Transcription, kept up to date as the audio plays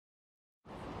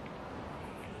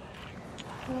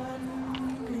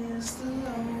One is the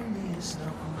loneliest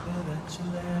number that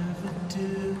you'll ever do.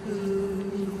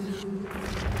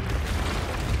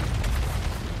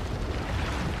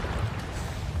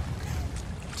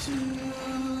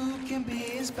 Two can be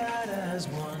as bad as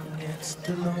one. It's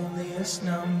the loneliest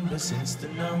number since the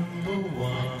number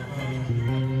one.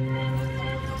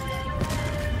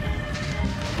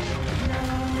 No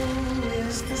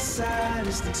is the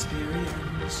saddest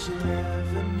experience you'll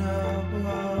ever know.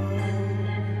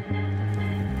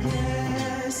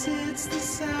 Yes, it's the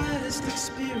saddest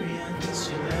experience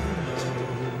you'll ever know.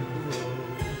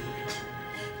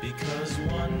 Because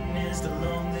one is the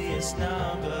loneliest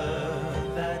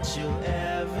number that you'll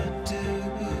ever do.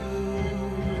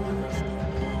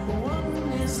 One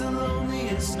is the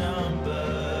loneliest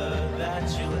number that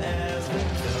you'll ever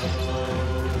know.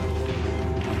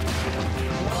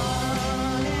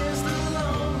 One is the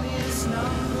loneliest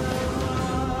number.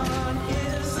 One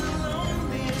is the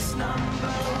loneliest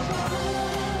number.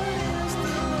 One is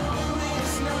the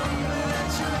loneliest number that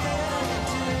you'll ever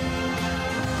do.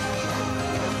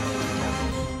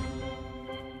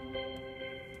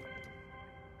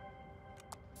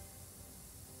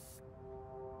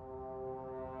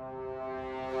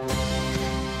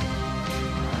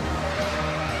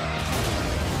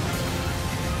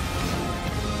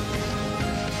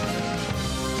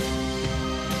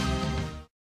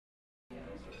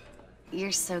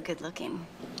 You're so good looking.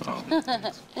 Oh,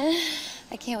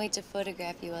 I can't wait to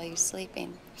photograph you while you're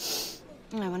sleeping.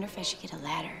 I wonder if I should get a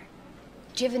ladder.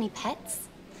 Do you have any pets?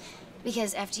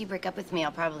 Because after you break up with me,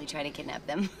 I'll probably try to kidnap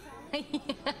them.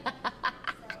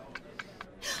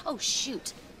 Oh,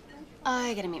 shoot.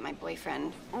 I gotta meet my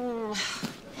boyfriend.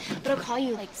 But I'll call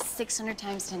you like 600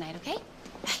 times tonight, okay?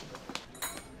 Bye.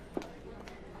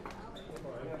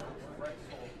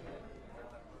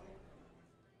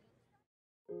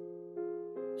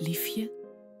 Liefje,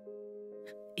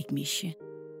 ik mis je.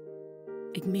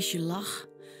 Ik mis je lach,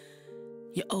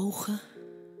 je ogen,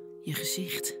 je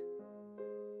gezicht.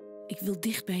 Ik wil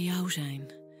dicht bij jou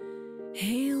zijn.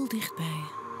 Heel dichtbij.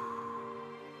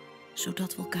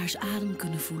 Zodat we elkaars adem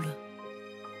kunnen voelen.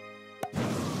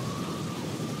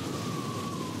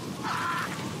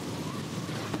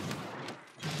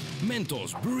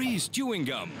 Mentos Breeze Chewing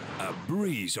Gum. A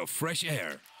breeze of fresh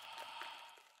air.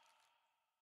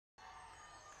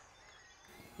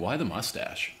 why the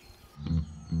mustache?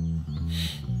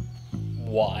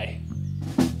 Why?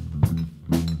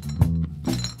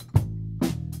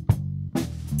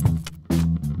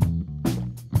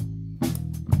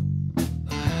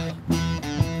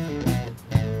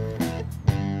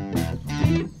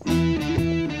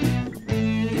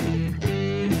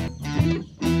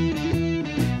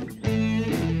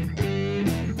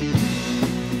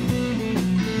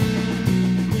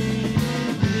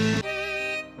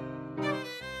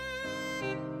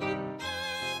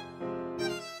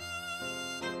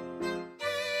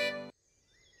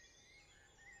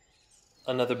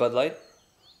 Another Bud Light?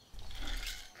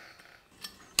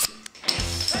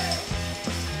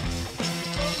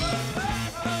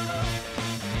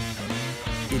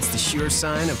 It's the sure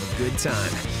sign of a good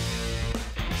time.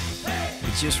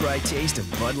 The just right taste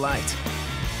of Bud Light.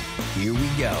 Here we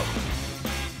go.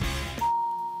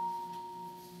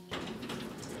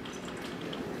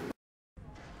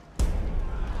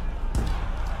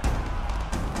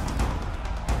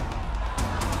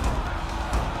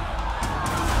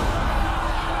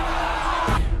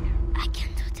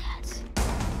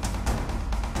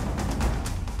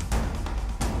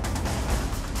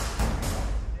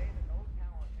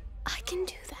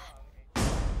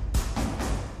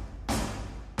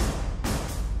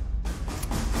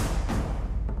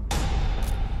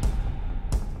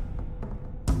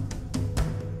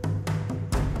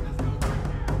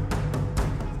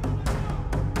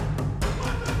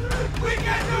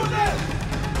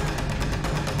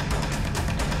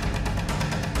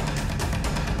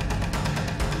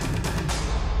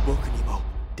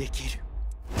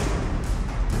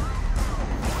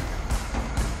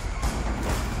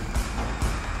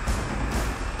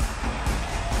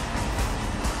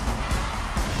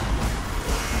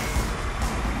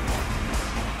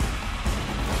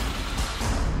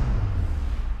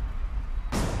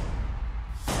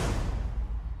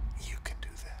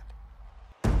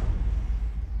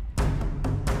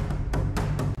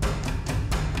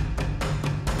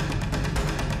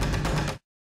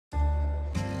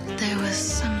 There was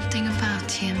something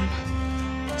about him,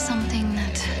 something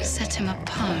that set him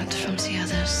apart from the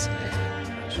others.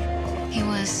 He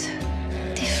was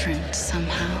different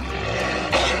somehow.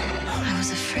 I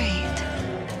was afraid,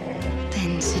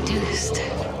 then seduced,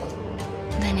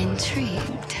 then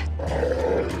intrigued.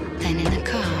 Then in the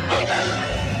car.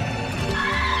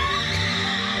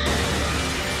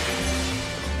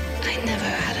 I never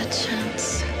had a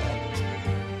chance.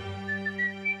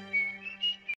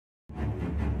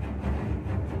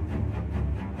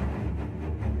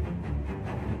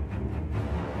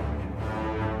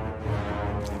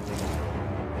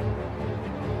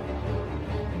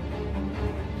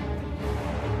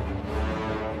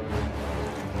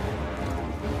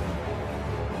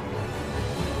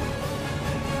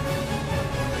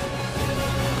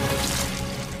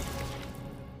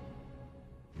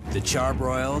 The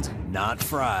charbroiled, not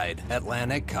fried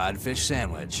Atlantic codfish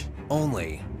sandwich.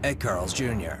 Only at Carl's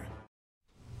Jr.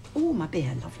 Oh, my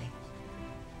beer, lovely.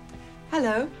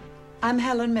 Hello, I'm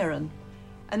Helen Mirren,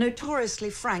 a notoriously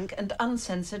frank and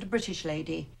uncensored British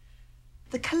lady.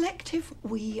 The collective,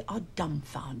 we are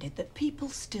dumbfounded that people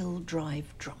still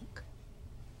drive drunk.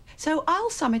 So I'll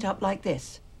sum it up like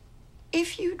this.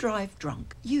 If you drive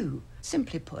drunk, you,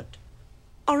 simply put,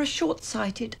 are a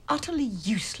short-sighted, utterly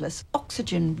useless,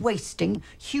 oxygen-wasting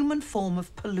human form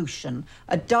of pollution,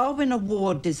 a Darwin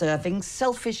Award-deserving,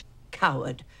 selfish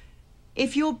coward.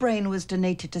 If your brain was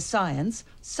donated to science,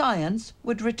 science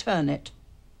would return it.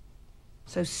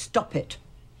 So stop it.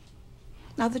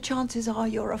 Now, the chances are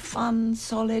you're a fun,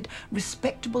 solid,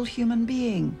 respectable human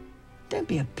being. Don't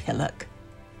be a pillock.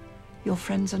 Your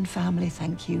friends and family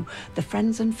thank you. The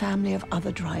friends and family of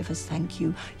other drivers thank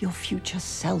you. Your future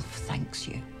self thanks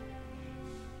you.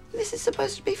 This is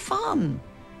supposed to be fun.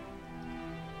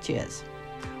 Cheers.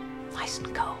 Nice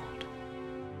and cold.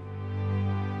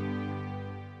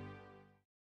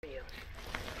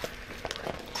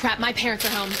 Crap, my parents are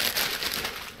home.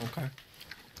 Okay.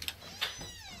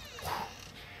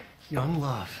 Young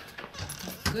love.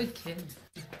 Good kid.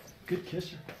 Good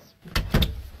kisser.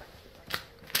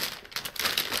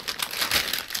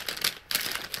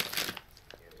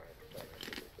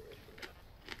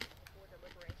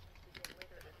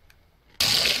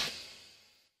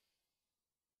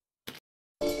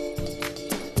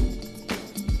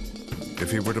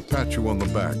 If he were to pat you on the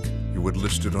back, you would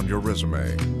list it on your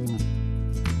resume.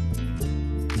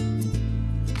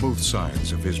 Both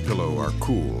sides of his pillow are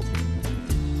cool.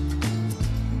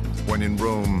 When in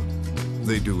Rome,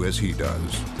 they do as he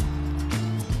does.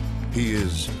 He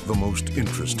is the most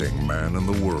interesting man in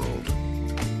the world.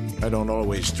 I don't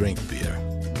always drink beer,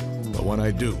 but when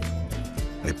I do,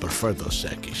 I prefer Dos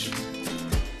Equis.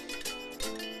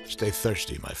 Stay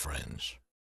thirsty, my friends.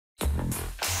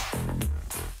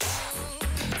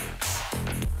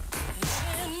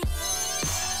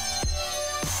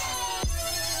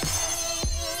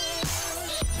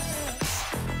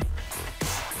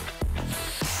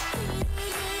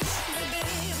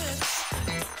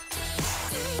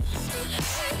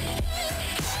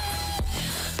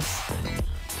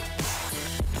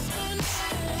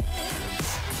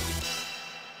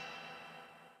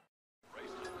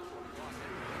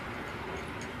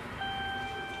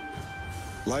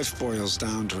 Life boils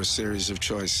down to a series of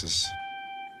choices.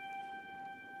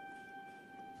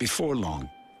 Before long,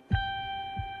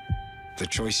 the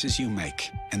choices you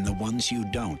make and the ones you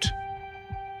don't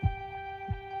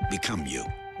become you.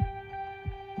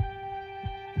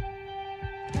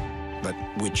 But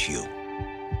which you?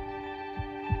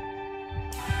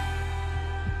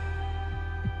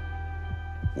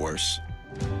 Worse?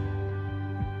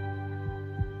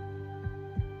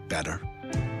 Better?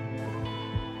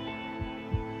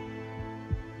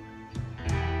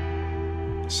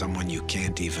 Someone you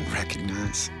can't even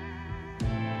recognize?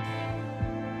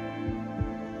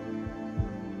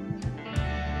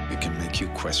 It can make you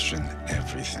question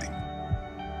everything.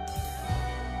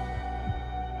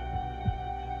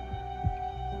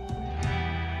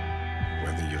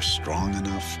 Whether you're strong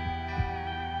enough,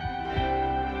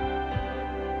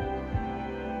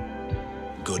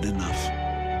 good enough,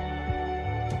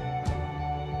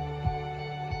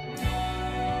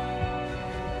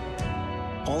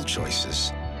 all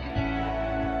choices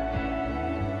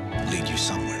lead you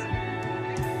somewhere.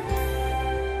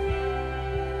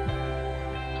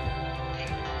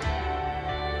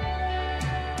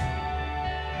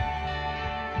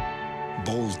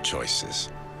 Bold choices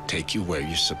take you where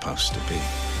you're supposed to be.